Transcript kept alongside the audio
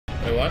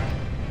Wait, what?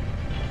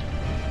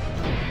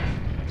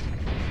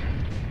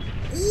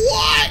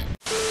 What?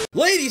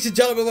 Ladies and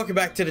gentlemen, welcome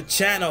back to the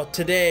channel.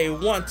 Today,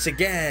 once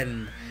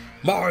again,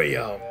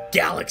 Mario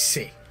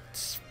Galaxy.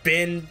 It's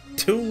been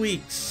 2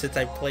 weeks since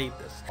I played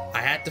this. I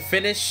had to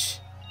finish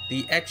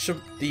the extra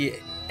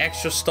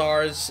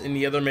stars in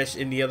the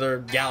other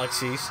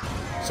galaxies,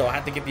 so I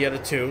had to get the other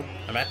 2.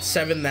 I'm at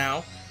 7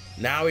 now.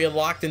 Now we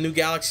unlocked a new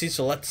galaxy,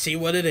 so let's see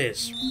what it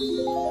is.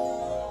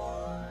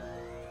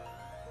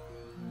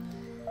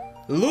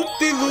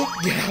 Loop-de-loop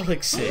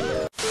Galaxy.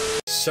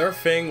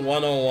 Surfing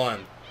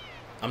 101.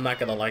 I'm not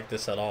gonna like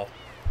this at all.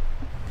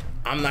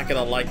 I'm not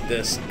gonna like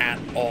this at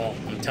all.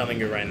 I'm telling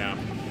you right now.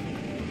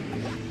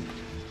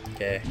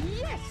 Okay.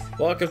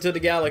 Welcome to the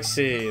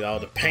galaxy. Oh,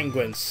 the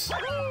penguins.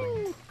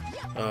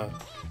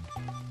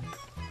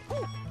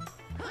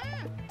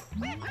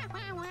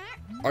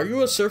 Are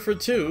you a surfer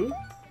too?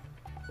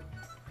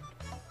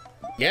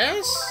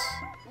 Yes?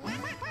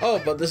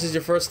 Oh, but this is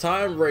your first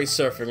time race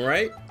surfing,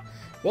 right?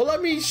 Well,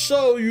 let me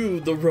show you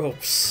the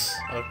ropes.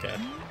 Okay.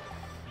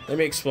 Let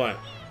me explain.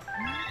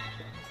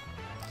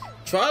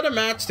 Try to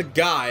match the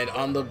guide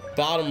on the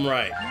bottom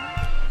right.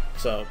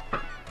 So,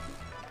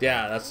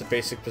 yeah, that's the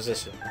basic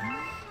position.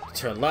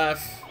 Turn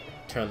left,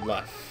 turn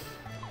left.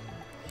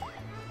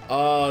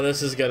 Oh,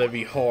 this is gonna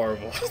be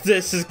horrible.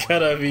 This is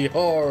gonna be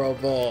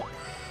horrible.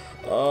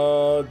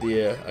 Oh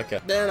dear. Okay.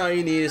 Then all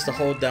you need is to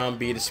hold down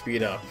B to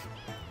speed up.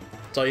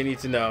 That's all you need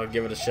to know.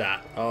 Give it a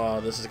shot. Oh,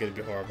 this is gonna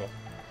be horrible.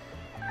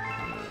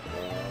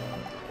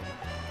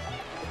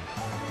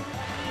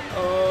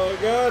 Oh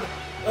god.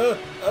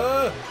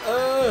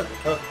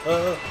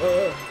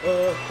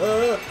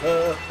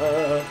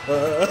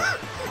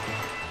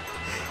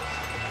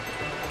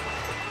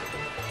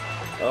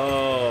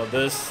 Oh,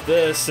 this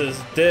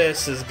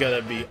is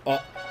gonna be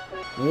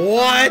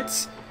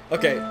what?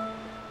 Okay.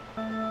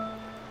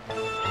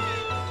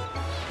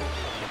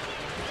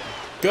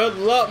 Good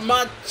luck,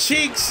 my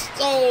cheeks.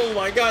 Oh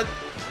my god.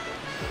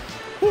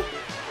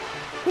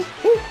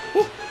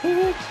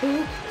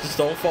 Just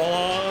don't fall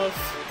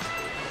off.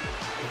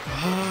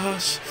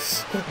 Gosh.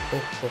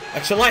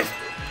 Extra life.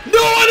 No,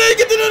 I didn't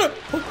get to do it.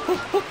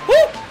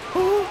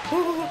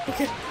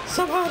 Okay.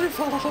 Somehow I didn't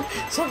fall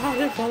off. Somehow I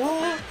didn't fall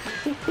off.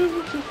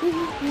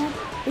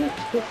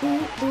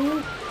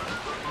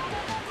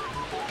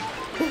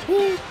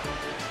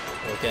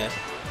 Okay.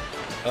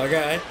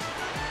 Okay.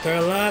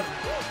 Turn left.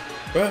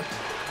 Okay.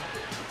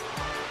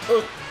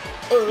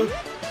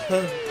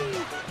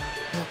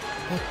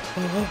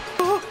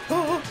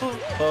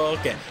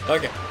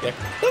 Okay. Yeah.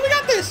 We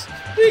got this.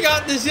 We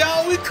got this,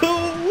 y'all. We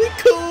cool. We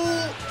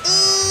cool.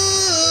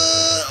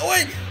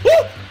 Wait.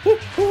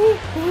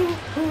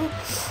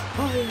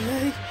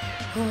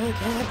 Oh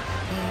god.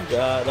 Oh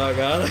god. Oh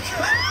god.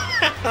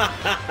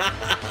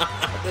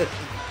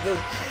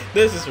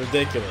 This is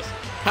ridiculous.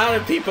 How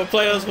did people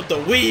play us with the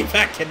Wii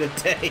back in the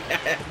day? I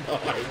have no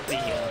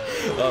idea.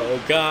 Oh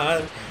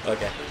god. Okay.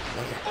 Okay.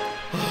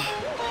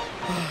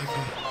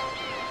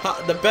 Oh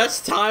god. The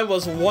best time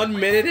was 1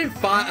 minute and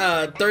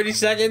 30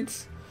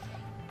 seconds.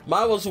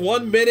 Mine was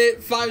 1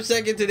 minute, 5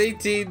 seconds, and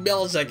 18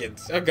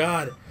 milliseconds. Oh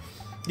god.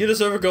 You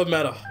deserve a gold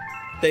medal.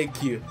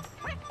 Thank you.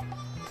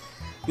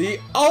 The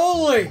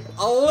only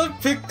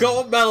Olympic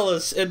gold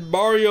medalist in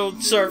Mario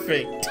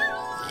surfing.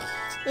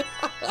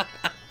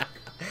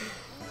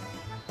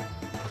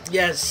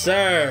 Yes,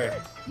 sir.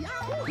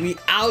 We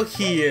out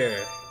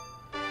here.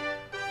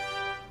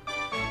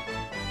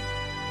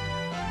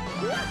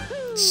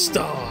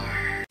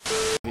 Star.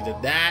 We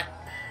did that.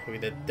 We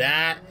did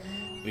that.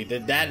 We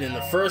did that in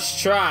the first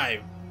try.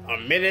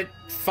 1 minute,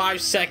 5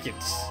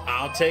 seconds.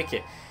 I'll take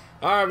it.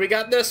 Alright, we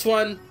got this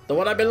one. The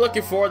one I've been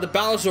looking for. The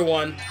Bowser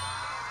one.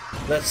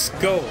 Let's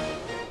go.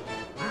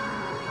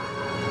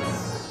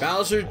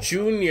 Bowser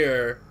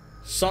Jr.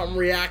 Something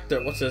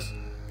reactor. What's this?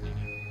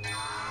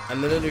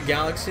 Another new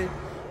galaxy?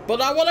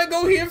 But I want to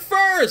go here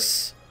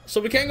first.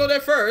 So we can't go there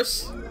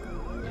first.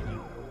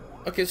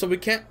 Okay, so we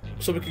can't.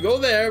 So we can go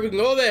there. We can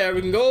go there.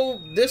 We can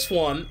go this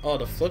one. Oh,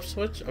 the flip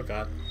switch. Oh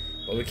god.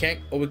 But we can't.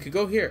 Oh, we could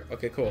go here.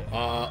 Okay, cool.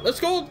 Let's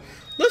go.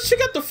 Let's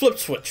check out the flip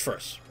switch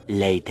first.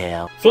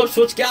 Later. Flip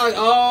switch galaxy.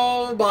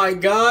 Oh my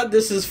god.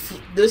 This is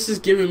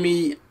giving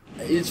me.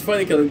 It's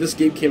funny because this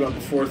game came out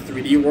before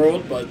 3D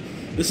World, but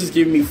this is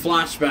giving me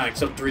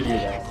flashbacks of 3D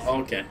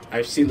World. Okay,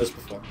 I've seen this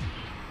before.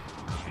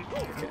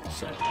 Okay,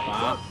 so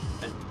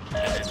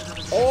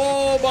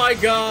oh my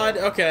god.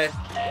 Okay.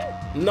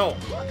 No.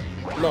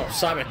 No,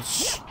 stop it.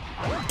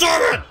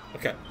 Stop it!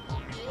 Okay.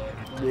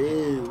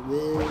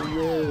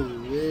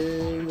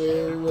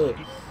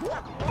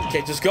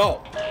 Okay, just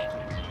go.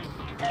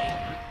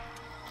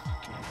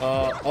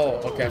 Oh,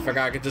 okay, I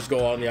forgot I could just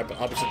go on the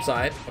opposite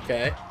side.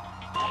 Okay.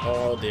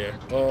 Oh dear.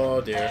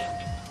 Oh dear.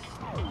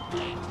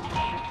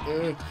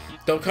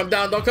 Don't come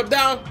down, don't come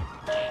down!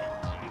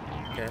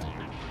 Okay.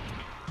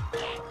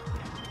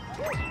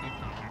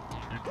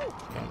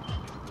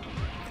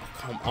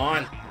 Come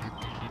on.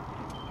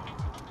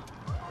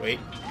 Wait.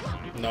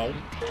 No.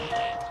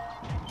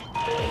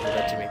 Don't do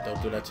that to me.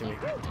 Don't do that to me.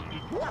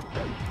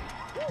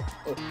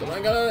 Oh, but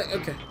I gotta.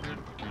 Okay.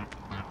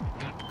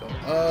 Go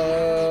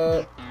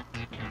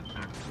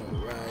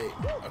Alright.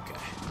 Okay.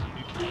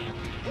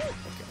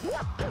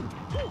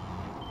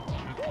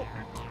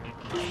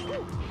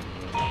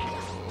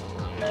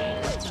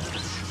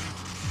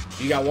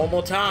 You got one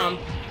more time.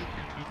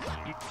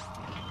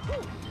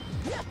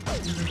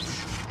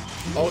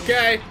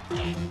 Okay.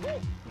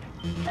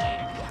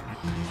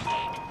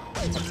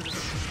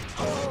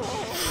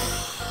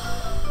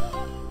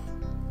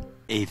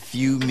 A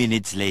few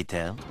minutes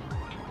later.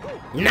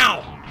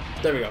 Now!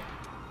 There we go.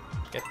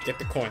 Get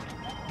the coin.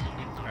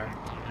 Alright.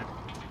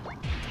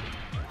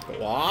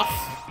 Go off.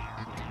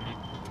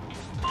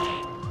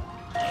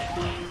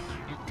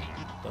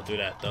 Don't do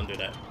that. Don't do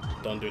that.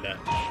 Don't do that.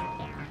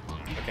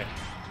 Okay.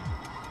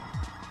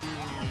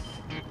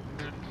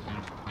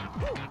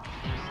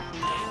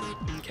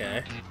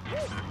 Okay.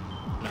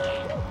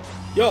 No.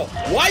 Yo,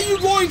 why are you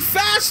going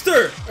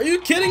faster? Are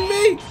you kidding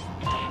me?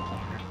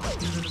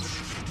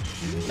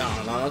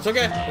 No, it's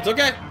okay. It's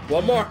okay.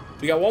 One more.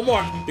 We got one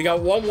more. We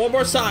got one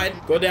more side.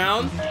 Go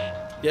down.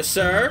 Yes,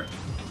 sir.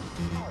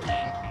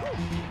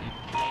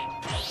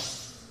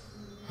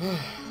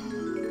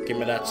 Give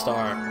me that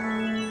star.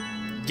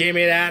 Give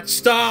me that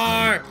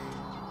star.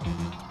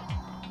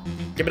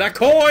 Give me that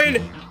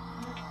coin.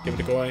 Give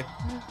me the coin.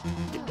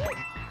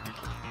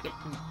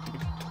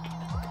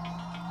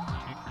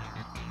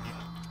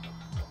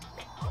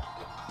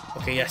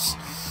 Okay, yes.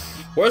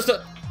 Where's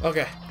the...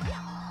 Okay.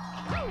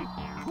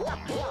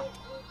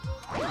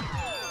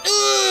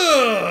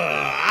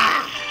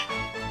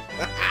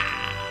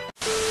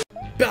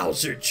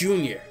 Bowser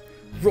Jr.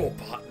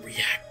 Robot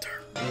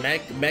Reactor.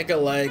 Mega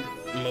Leg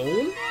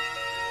Moon?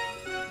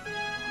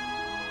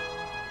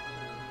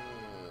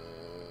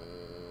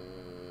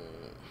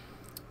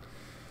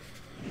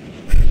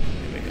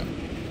 Here we go.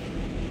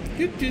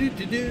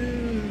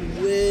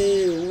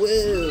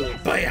 Woo.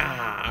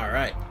 Booyah!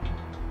 Alright.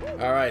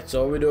 Alright,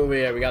 so what we do over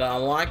here? We gotta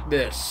unlock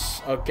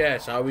this. Okay,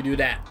 so how we do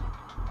that?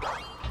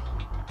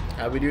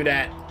 How we do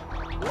that?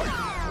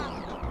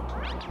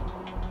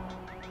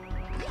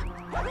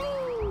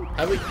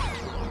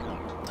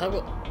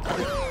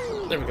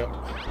 There we go.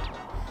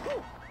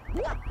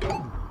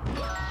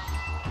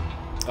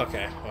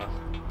 Okay, well,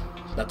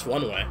 that's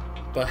one way.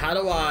 But how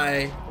do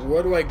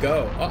where do I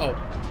go? Uh-oh.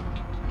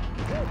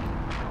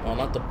 Oh,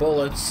 not the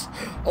bullets.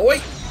 Oh,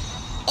 wait.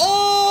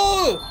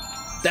 Oh!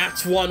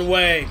 That's one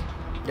way.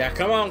 Yeah,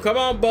 come on,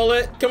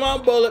 bullet. Come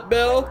on, bullet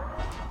bill.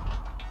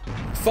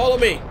 Follow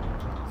me.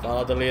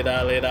 Follow the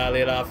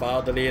leader,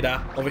 follow the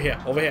leader. Over here.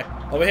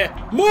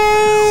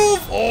 Move!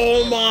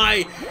 Oh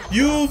my!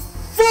 You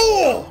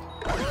fool!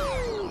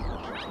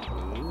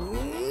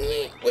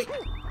 Wait.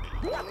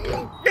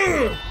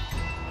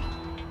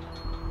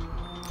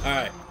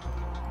 Alright.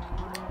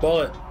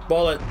 Bullet,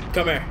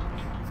 come here.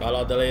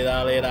 Follow the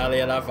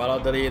leader, follow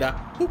the leader.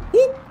 Whoop,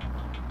 whoop.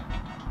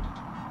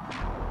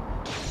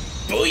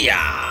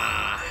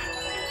 Booyah!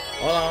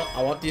 Hold on,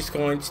 I want these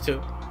coins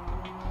too.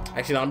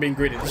 Actually, no, I'm being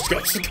greedy. Just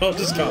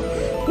go.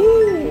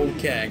 Woo,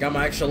 okay, I got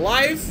my extra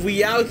life.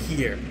 We out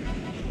here.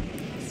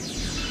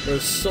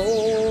 We're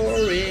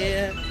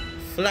soaring,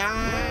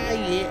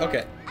 flying.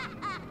 Okay.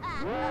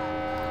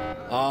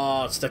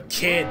 Oh, it's the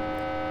kid.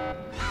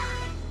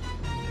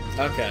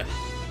 Okay.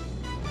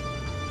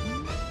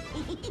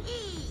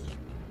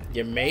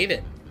 You made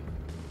it.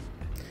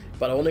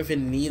 But I won't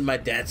even need my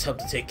dad's help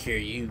to take care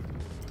of you.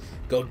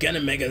 Go get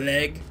him, Mega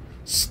Leg.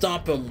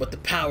 Stomp him with the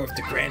power of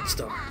the Grand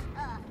Star.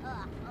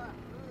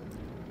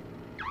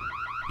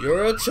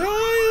 You're a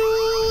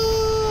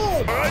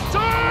child!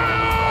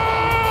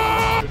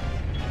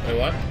 Wait,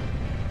 what?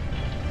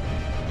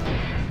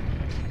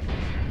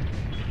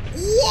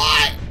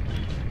 What?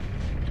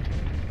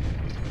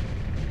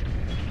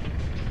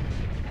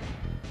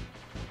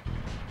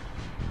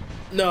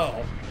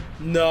 No.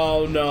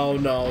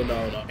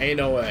 Ain't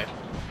no way.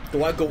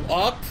 Do I go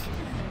up?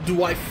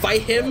 Do I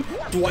fight him?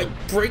 Do I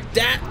break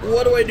that?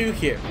 What do I do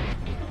here?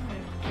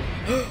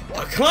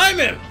 I climb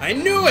him! I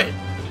knew it!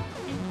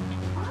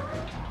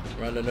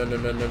 Run. Ooh,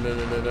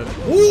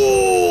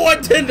 I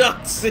did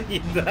not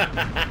see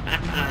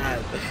that.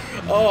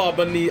 Oh, I'm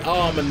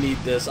gonna need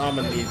this. I'm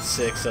gonna need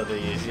 6 of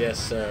these. Yes,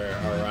 sir.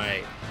 All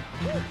right.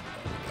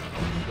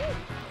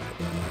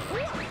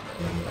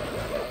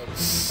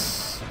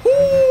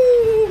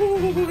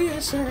 Ooh,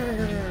 yes,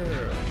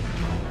 sir.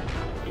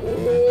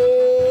 Ooh.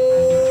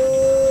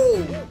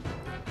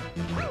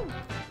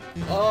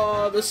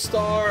 Oh, the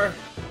star.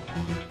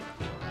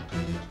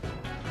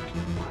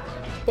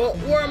 But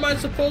where am I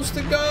supposed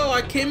to go?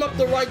 I came up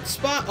the right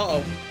spot.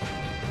 Uh-oh.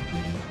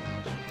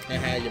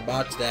 Haha, you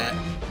botched that.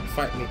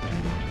 Fight me.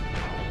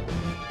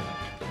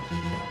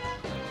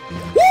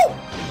 Woo!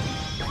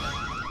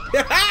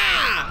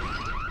 Ha!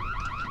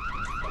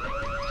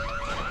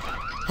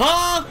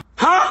 Huh?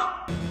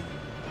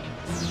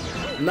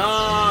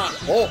 Nah.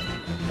 Oh,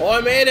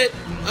 I made it.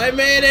 I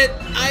made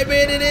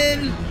it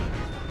in.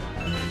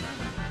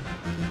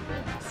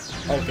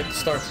 Oh, get the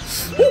star.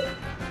 Woo!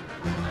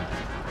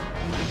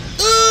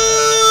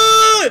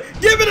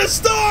 Give it a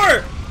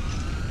star!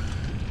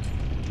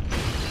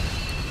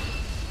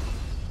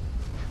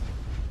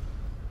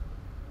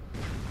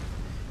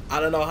 I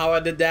don't know how I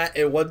did that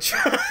in one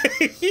try.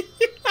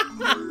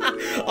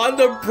 On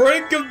the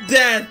brink of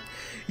death,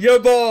 your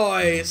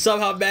boy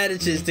somehow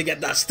manages to get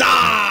the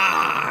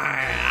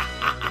star.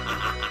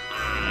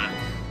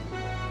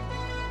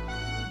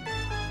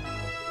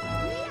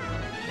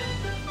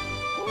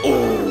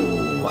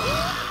 Ooh.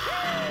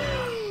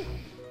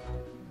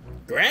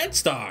 Grand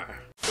Star.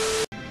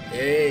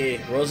 Hey,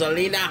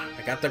 Rosalina,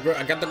 I got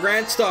the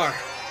Grand Star.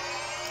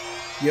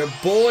 Your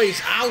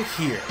boy's out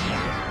here.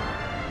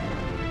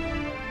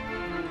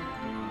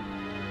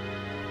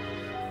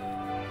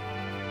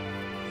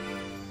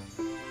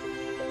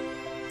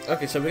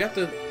 Okay, so we got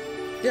the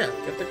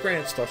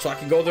Grand Star, so I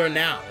can go there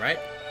now, right?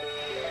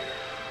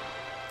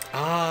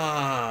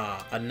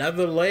 Ah,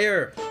 another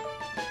layer.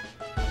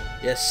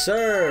 Yes,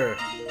 sir.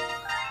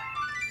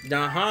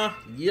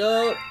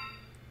 Yup.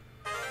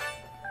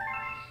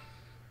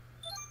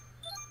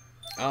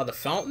 Ah, the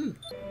fountain.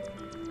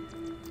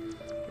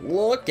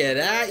 Look at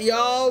that,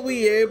 y'all.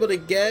 We able to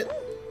get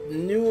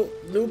new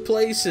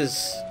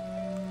places.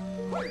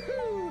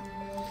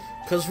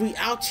 Cause we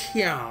out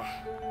here.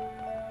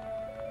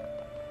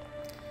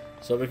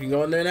 So we can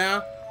go in there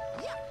now?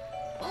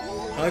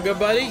 Huh, good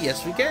buddy?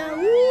 Yes, we can.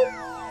 Woo!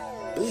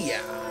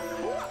 Booyah.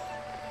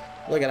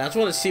 Look at that. I just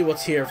want to see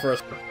what's here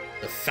first.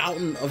 The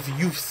Fountain of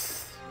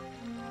Youth.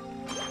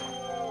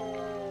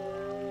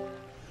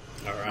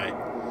 Alright.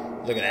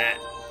 Look at that.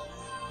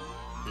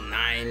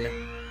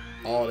 9.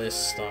 All this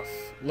stuff.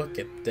 Look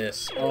at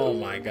this. Oh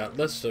my god.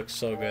 This looks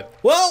so good.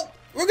 Well,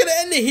 we're gonna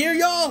end it here,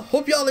 y'all.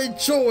 Hope y'all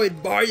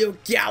enjoyed Mario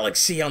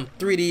Galaxy on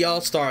 3D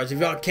All-Stars. If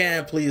y'all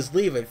can, please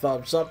leave a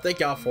thumbs up. Thank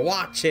y'all for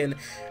watching,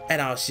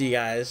 and I'll see you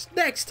guys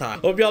next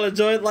time. Hope y'all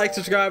enjoyed. Like,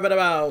 subscribe, and I'm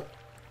out.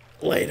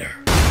 Later.